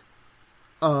rock,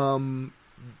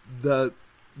 the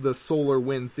solar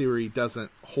wind theory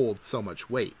doesn't hold so much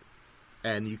weight,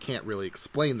 and you can't really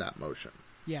explain that motion.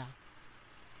 Yeah.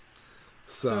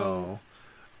 So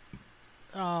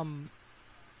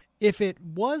if it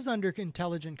was under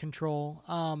intelligent control,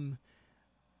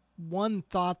 one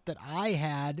thought that I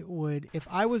had would, if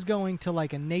I was going to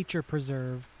like a nature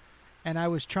preserve and I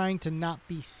was trying to not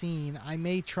be seen, I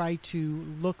may try to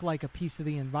look like a piece of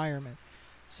the environment.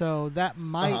 So that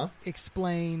might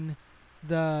explain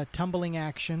the tumbling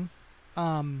action,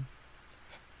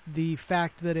 the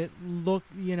fact that it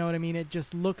it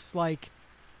just looks like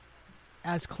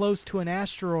as close to an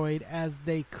asteroid as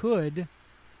they could,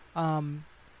 and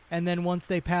then once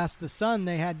they passed the sun,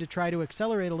 they had to try to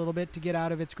accelerate a little bit to get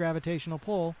out of its gravitational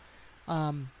pull.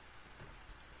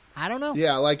 I don't know.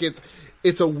 Yeah, like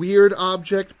it's a weird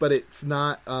object, but it's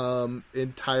not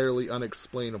entirely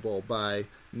unexplainable by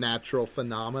natural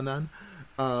phenomenon.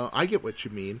 I get what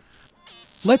you mean.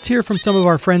 Let's hear from some of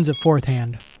our friends at Fourth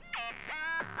Hand.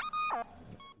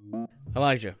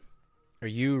 Elijah, are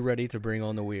you ready to bring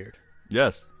on the weird?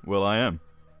 Yes, Will I am.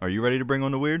 Are you ready to bring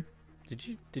on the weird? Did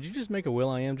you just make a Will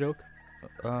I am joke?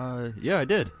 Yeah, I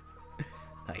did.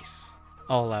 Nice.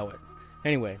 I'll allow it.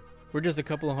 Anyway, we're just a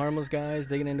couple of harmless guys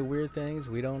digging into weird things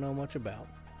we don't know much about.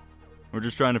 We're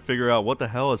just trying to figure out what the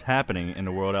hell is happening in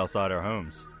the world outside our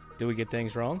homes. Do we get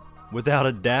things wrong? Without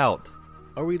a doubt.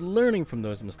 Are we learning from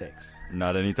those mistakes?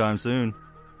 Not anytime soon.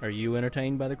 Are you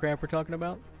entertained by the crap we're talking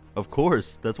about? Of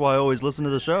course. That's why I always listen to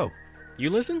the show. You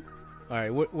listen?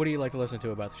 Alright, what do you like to listen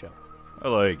to about the show? I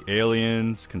like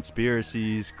aliens,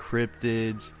 conspiracies,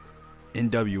 cryptids,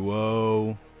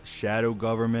 NWO, shadow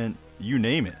government, you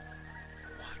name it.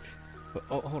 What?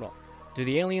 But, hold on. Do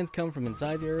the aliens come from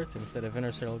inside the Earth instead of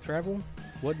interstellar travel?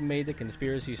 What made the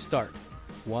conspiracy start?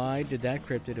 Why did that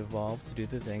cryptid evolve to do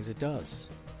the things it does?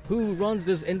 Who runs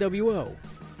this NWO?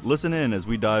 Listen in as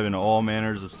we dive into all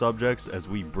manners of subjects as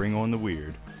we bring on the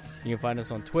weird. You can find us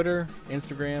on Twitter,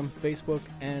 Instagram, Facebook,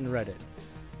 and Reddit.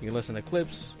 You can listen to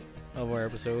clips of our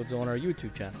episodes on our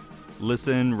YouTube channel.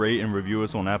 Listen, rate, and review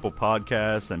us on Apple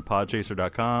Podcasts and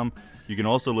Podchaser.com. You can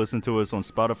also listen to us on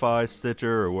Spotify,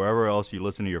 Stitcher, or wherever else you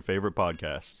listen to your favorite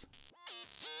podcasts.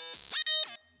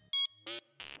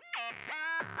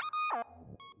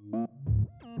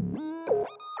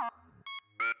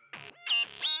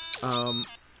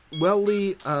 Well,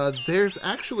 Lee, there's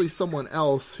actually someone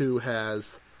else who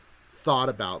has thought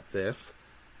about this.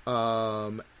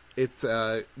 It's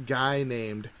a guy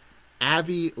named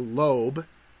Avi Loeb,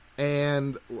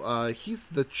 and he's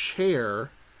the chair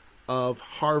of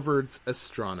Harvard's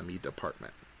astronomy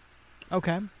department.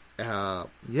 Okay.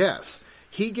 Yes.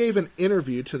 He gave an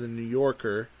interview to the New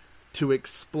Yorker to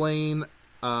explain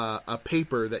a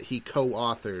paper that he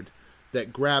co-authored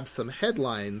that grabbed some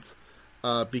headlines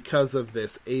because of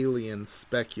this alien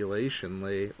speculation,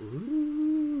 Lee.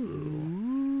 Ooh.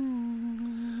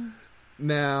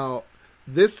 Now,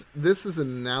 this is an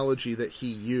analogy that he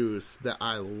used that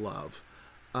I love.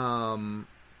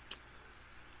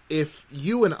 If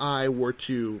you and I were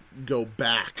to go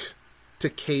back to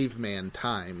caveman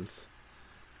times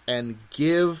and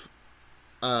give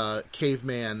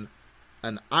caveman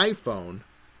an iPhone,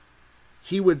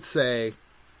 he would say,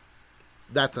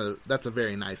 that's a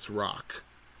very nice rock.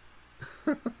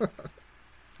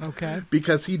 Okay.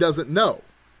 Because he doesn't know.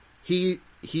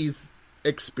 He's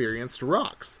experienced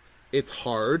rocks. It's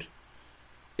hard.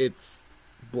 It's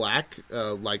black,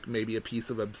 like maybe a piece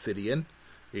of obsidian.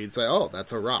 He'd say, oh,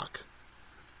 that's a rock.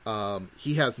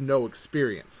 He has no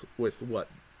experience with what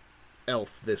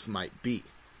else this might be.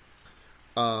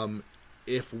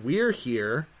 If we're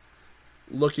here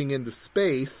looking into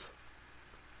space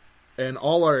and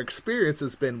all our experience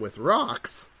has been with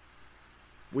rocks,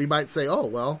 we might say, oh,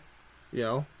 well,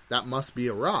 that must be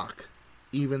a rock,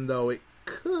 even though it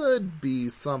could be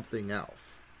something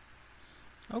else.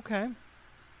 Okay.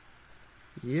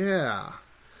 Yeah.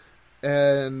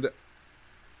 And,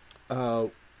 again,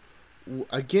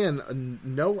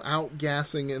 no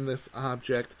outgassing in this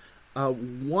object.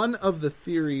 One of the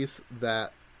theories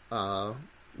that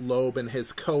Loeb and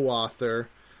his co-author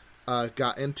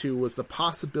got into was the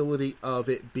possibility of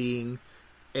it being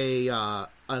an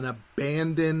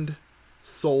abandoned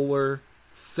solar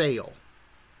sail.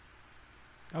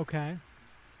 Okay.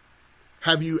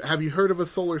 Have you heard of a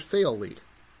solar sail, Lee?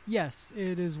 Yes,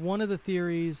 it is one of the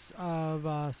theories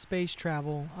of space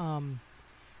travel,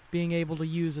 being able to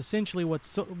use essentially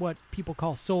what people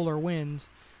call solar winds,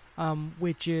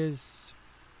 which is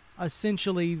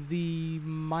essentially the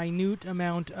minute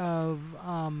amount of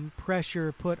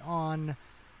pressure put on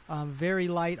very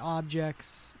light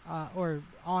objects or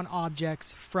on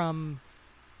objects from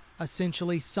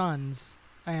essentially suns,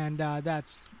 and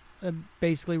that's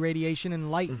basically radiation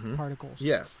and light particles.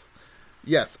 Yes.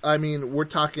 I mean, we're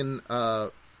talking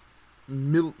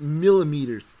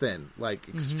millimeters thin, like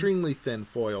extremely thin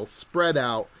foil spread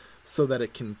out so that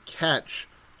it can catch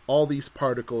all these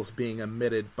particles being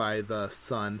emitted by the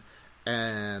sun,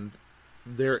 and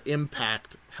their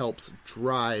impact helps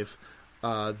drive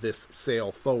this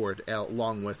sail forward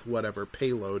along with whatever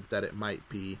payload that it might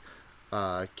be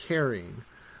carrying.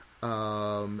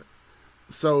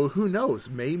 So who knows?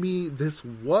 Maybe this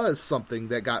was something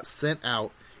that got sent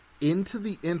out into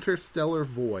the interstellar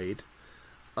void,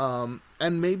 and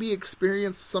maybe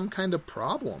experienced some kind of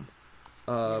problem.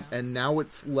 And now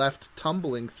it's left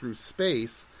tumbling through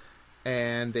space,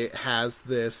 and it has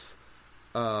this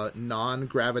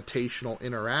non-gravitational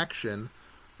interaction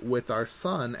with our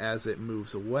sun as it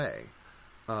moves away.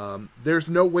 There's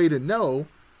no way to know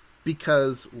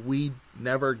because we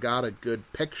never got a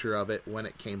good picture of it when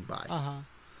it came by.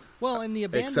 Well, and the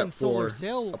abandoned solar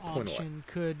sail option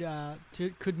could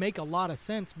make a lot of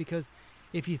sense, because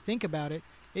if you think about it,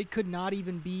 it could not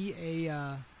even be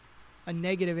a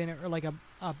negative in it, or like a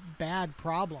bad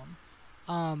problem.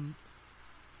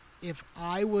 If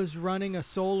I was running a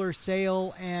solar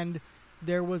sail and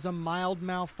there was a mild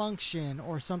malfunction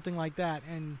or something like that,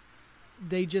 and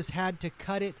they just had to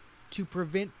cut it to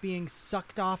prevent being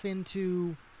sucked off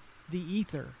into the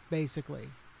ether, basically.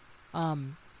 Out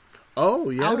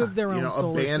of their own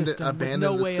solar system, with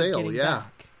no way of getting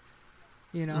back.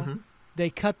 They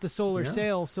cut the solar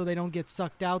sail so they don't get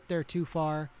sucked out there too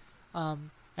far, and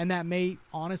that may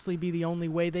honestly be the only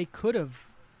way they could have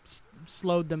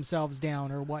slowed themselves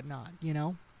down or whatnot.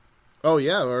 Oh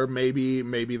yeah, or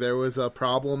maybe there was a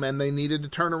problem and they needed to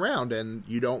turn around, and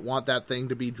you don't want that thing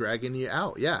to be dragging you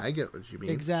out. Yeah, I get what you mean.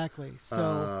 Exactly.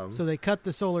 So they cut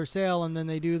the solar sail, and then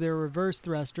they do their reverse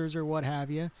thrusters or what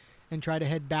have you, and try to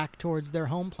head back towards their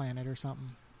home planet or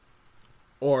something.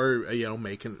 Or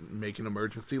make an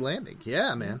emergency landing.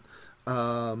 Yeah, man.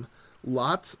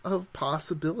 Lots of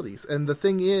possibilities, and the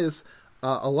thing is,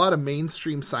 a lot of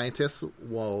mainstream scientists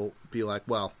will be like,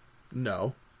 "Well,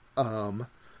 no."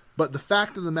 But the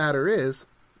fact of the matter is,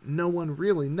 no one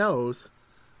really knows,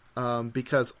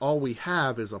 because all we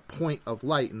have is a point of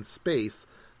light in space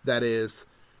that is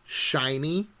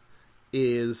shiny,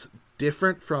 is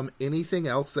different from anything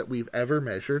else that we've ever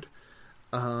measured,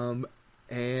 and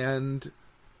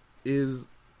is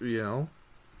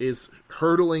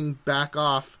hurtling back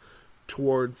off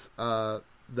towards the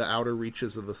outer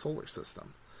reaches of the solar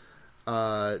system.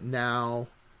 Now,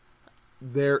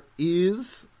 there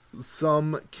is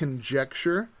some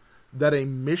conjecture that a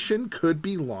mission could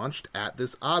be launched at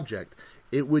this object.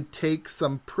 It would take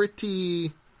some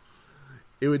pretty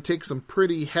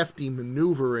hefty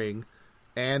maneuvering,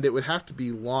 and it would have to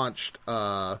be launched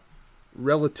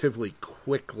relatively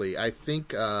quickly. I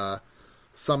think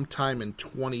sometime in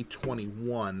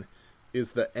 2021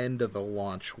 is the end of the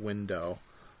launch window.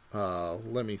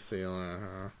 Let me see.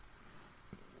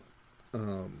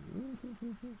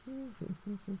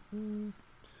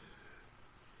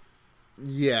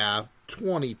 Yeah,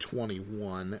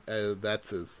 2021.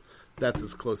 That's as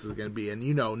close as it's going to be. And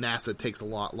NASA takes a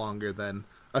lot longer than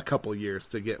a couple years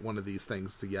to get one of these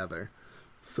things together.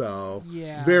 So,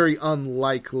 yeah, very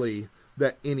unlikely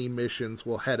that any missions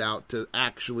will head out to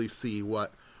actually see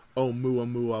what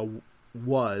Oumuamua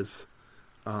was.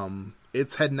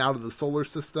 It's heading out of the solar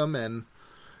system, and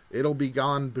it'll be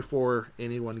gone before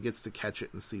anyone gets to catch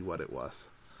it and see what it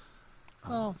was.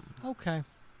 Oh, okay.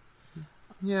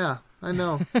 Yeah, I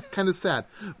know. Kind of sad.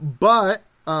 But,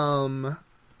 the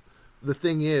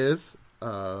thing is,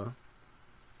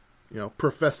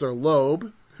 Professor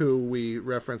Loeb, who we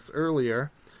referenced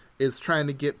earlier, is trying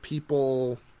to get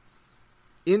people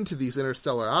into these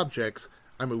interstellar objects.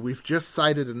 I mean, we've just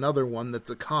sighted another one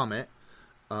that's a comet.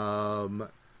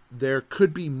 There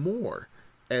could be more,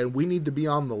 and we need to be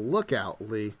on the lookout,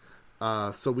 Lee,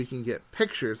 so we can get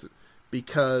pictures,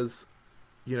 because,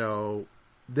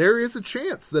 there is a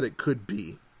chance that it could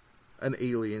be an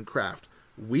alien craft.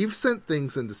 We've sent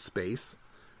things into space.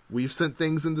 We've sent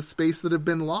things into space that have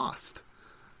been lost.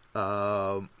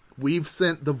 We've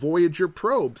sent the Voyager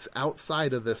probes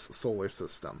outside of this solar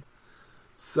system.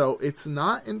 So it's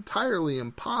not entirely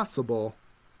impossible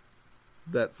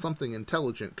that something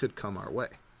intelligent could come our way.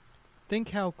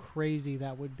 Think how crazy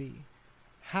that would be.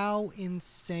 How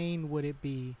insane would it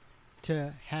be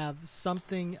to have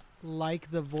something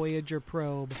like the Voyager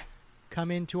probe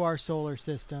come into our solar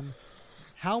system?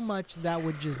 How much that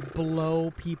would just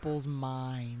blow people's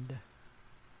mind.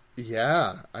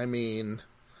 Yeah, I mean,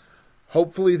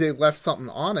 hopefully they left something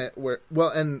on it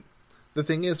and the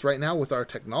thing is, right now with our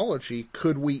technology,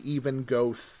 could we even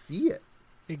go see it?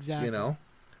 Exactly.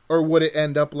 Or would it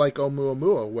end up like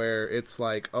Oumuamua, where it's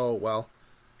like, oh, well,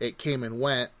 it came and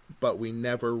went, but we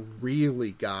never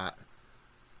really got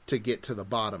to get to the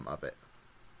bottom of it?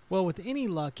 Well, with any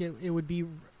luck, it would be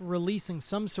releasing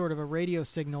some sort of a radio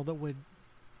signal that would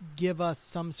give us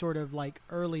some sort of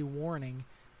early warning.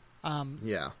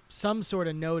 Some sort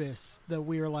of notice that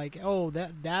we were like, oh,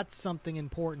 that's something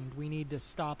important. We need to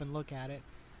stop and look at it.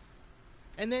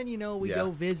 And then, we go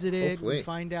visit it, hopefully. We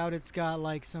find out it's got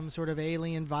some sort of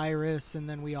alien virus, and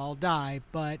then we all die.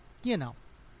 But,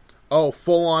 Oh,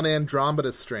 full-on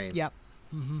Andromeda strain. Yep.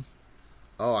 Mm-hmm.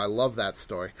 Oh, I love that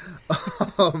story.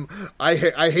 I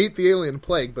hate the alien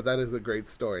plague, but that is a great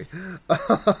story.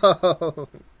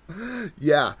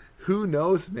 Yeah, who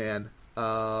knows, man?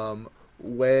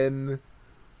 When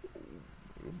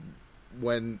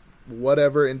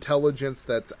whatever intelligence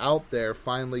that's out there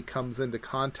finally comes into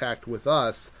contact with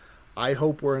us, I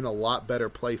hope we're in a lot better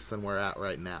place than we're at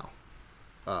right now,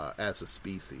 as a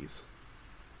species.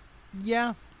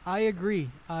 Yeah, I agree.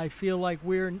 I feel like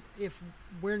if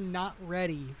we're not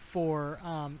ready for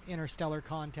interstellar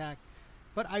contact,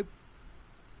 but I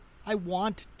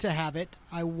want to have it.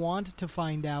 I want to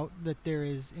find out that there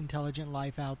is intelligent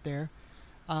life out there.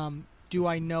 Do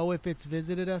I know if it's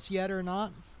visited us yet or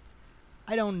not?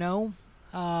 I don't know.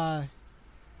 I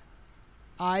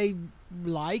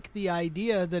like the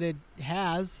idea that it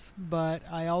has, but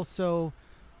I also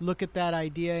look at that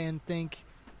idea and think,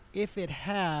 if it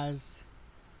has,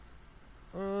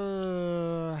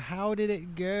 how did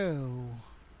it go?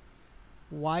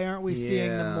 Why aren't we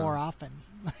seeing them more often?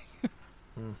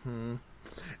 Mm-hmm.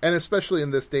 And especially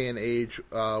in this day and age,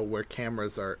 where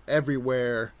cameras are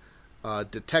everywhere,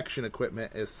 detection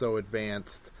equipment is so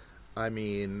advanced. I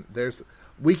mean,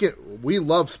 we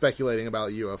love speculating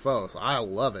about UFOs. I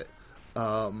love it.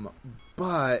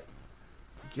 But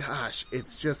gosh,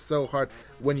 it's just so hard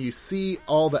when you see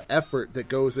all the effort that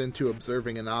goes into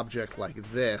observing an object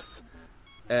like this,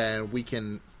 and we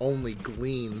can only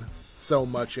glean so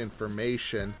much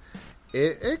information.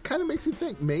 It kind of makes you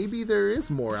think maybe there is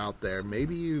more out there.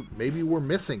 Maybe we're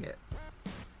missing it.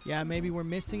 Yeah, maybe we're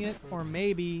missing it, or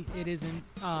maybe it isn't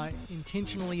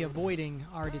intentionally avoiding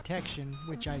our detection,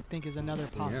 which I think is another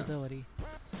possibility.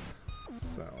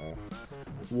 Yeah. So,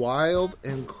 wild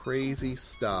and crazy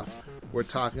stuff. We're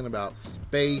talking about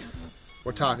space.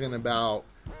 We're talking about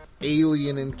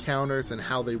alien encounters and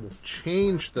how they will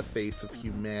change the face of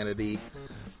humanity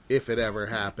if it ever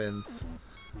happens.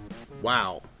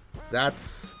 Wow.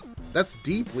 That's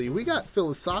deeply. We got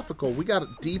philosophical. We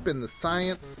got deep in the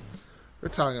science. We're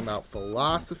talking about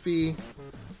philosophy.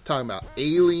 Talking about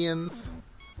aliens.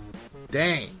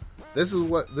 Dang. This is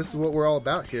what we're all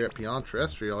about here at Beyond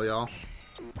Terrestrial, y'all.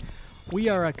 We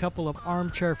are a couple of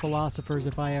armchair philosophers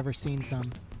if I ever seen some.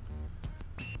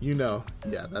 You know,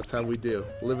 yeah, that's how we do.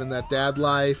 Living that dad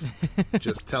life,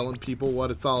 just telling people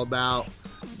what it's all about,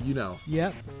 you know.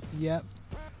 Yep.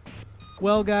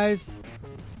 Well, guys,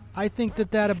 I think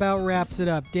that about wraps it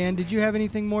up. Dan, did you have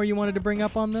anything more you wanted to bring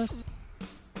up on this?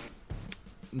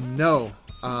 No.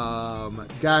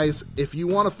 Guys, if you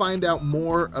want to find out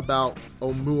more about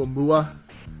Oumuamua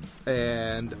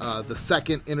and the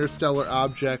second interstellar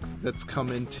object that's come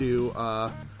into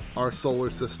our solar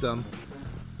system,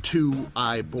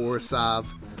 2I Borisov,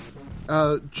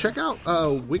 check out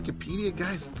Wikipedia,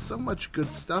 guys. It's so much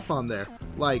good stuff on there,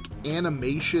 like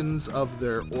animations of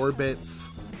their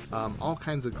orbits, all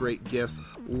kinds of great gifs,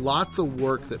 lots of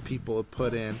work that people have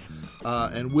put in,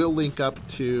 and we'll link up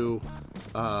to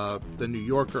the New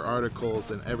Yorker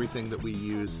articles and everything that we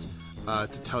use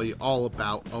to tell you all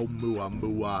about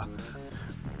Oumuamua.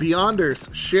 Beyonders,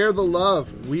 share the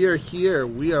love. We are here,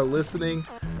 we are listening,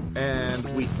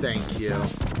 and we thank you.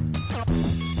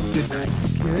 Good night.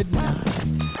 Good night.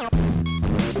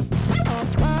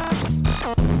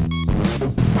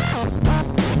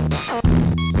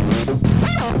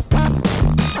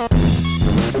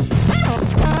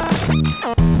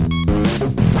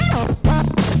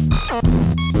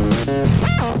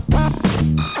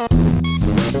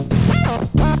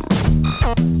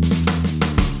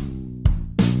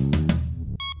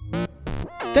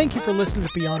 Thank you for listening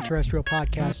to Beyond Terrestrial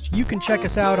Podcast. You can check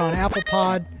us out on Apple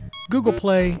Pod, Google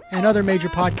Play, and other major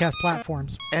podcast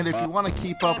platforms. And if you want to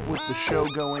keep up with the show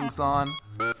goings on,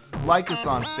 like us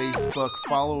on Facebook,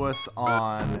 follow us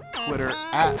on Twitter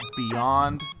at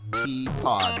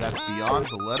BeyondTPod. That's Beyond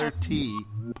the letter T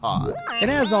Pod.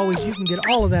 And as always, you can get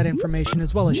all of that information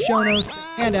as well as show notes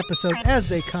and episodes as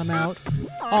they come out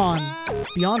on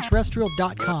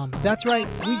BeyondTerrestrial.com. That's right,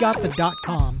 we got the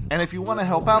 .com. And if you want to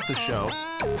help out the show,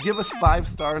 give us 5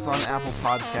 stars on Apple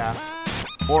Podcasts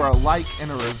or a like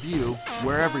and a review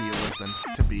wherever you listen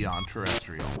to Beyond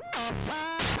Terrestrial.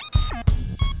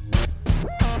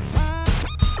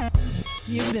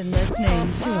 You've been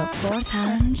listening to a Fourth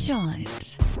Hand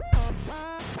Joint.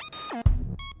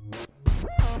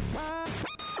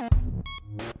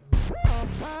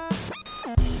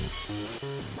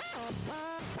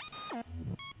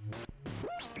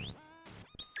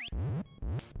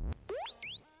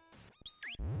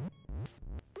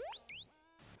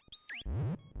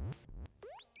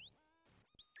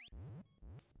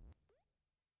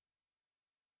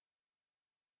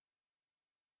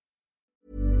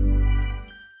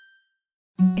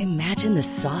 Imagine the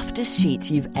softest sheets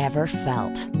you've ever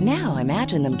felt. Now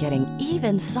imagine them getting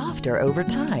even softer over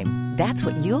time. That's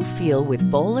what you'll feel with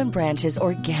Boll & Branch's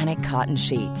organic cotton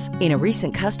sheets. In a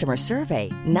recent customer survey,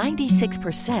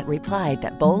 96% replied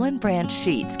that Boll & Branch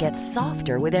sheets get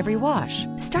softer with every wash.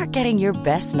 Start getting your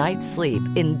best night's sleep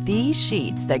in these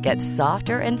sheets that get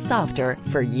softer and softer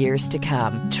for years to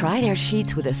come. Try their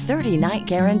sheets with a 30-night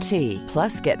guarantee.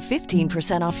 Plus, get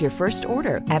 15% off your first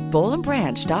order at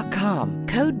BollandBranch.com.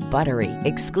 Code BUTTERY.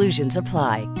 Exclusions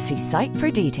apply. See site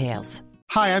for details.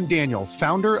 Hi, I'm Daniel,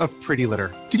 founder of Pretty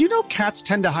Litter. Did you know cats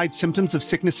tend to hide symptoms of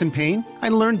sickness and pain? I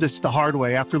learned this the hard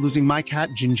way after losing my cat,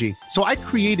 Gingy. So I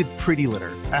created Pretty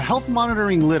Litter, a health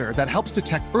monitoring litter that helps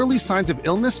detect early signs of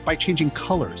illness by changing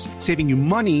colors, saving you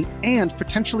money and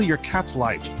potentially your cat's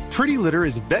life. Pretty Litter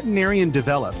is veterinarian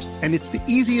developed, and it's the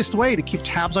easiest way to keep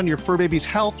tabs on your fur baby's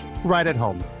health right at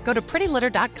home. Go to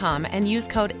prettylitter.com and use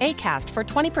code ACAST for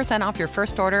 20% off your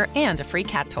first order and a free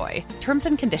cat toy. Terms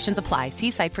and conditions apply.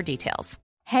 See site for details.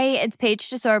 Hey, it's Paige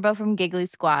DeSorbo from Giggly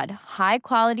Squad. High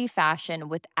quality fashion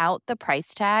without the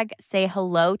price tag. Say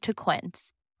hello to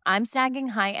Quince. I'm snagging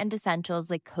high-end essentials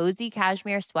like cozy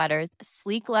cashmere sweaters,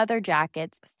 sleek leather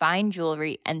jackets, fine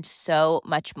jewelry, and so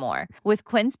much more. With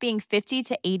Quince being 50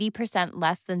 to 80%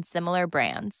 less than similar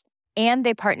brands. And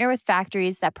they partner with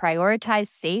factories that prioritize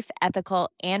safe, ethical,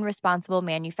 and responsible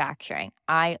manufacturing.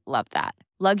 I love that.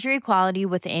 Luxury quality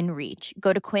within reach.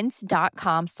 Go to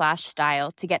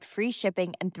quince.com/style to get free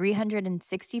shipping and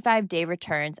 365-day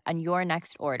returns on your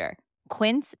next order.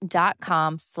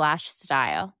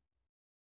 Quince.com/style.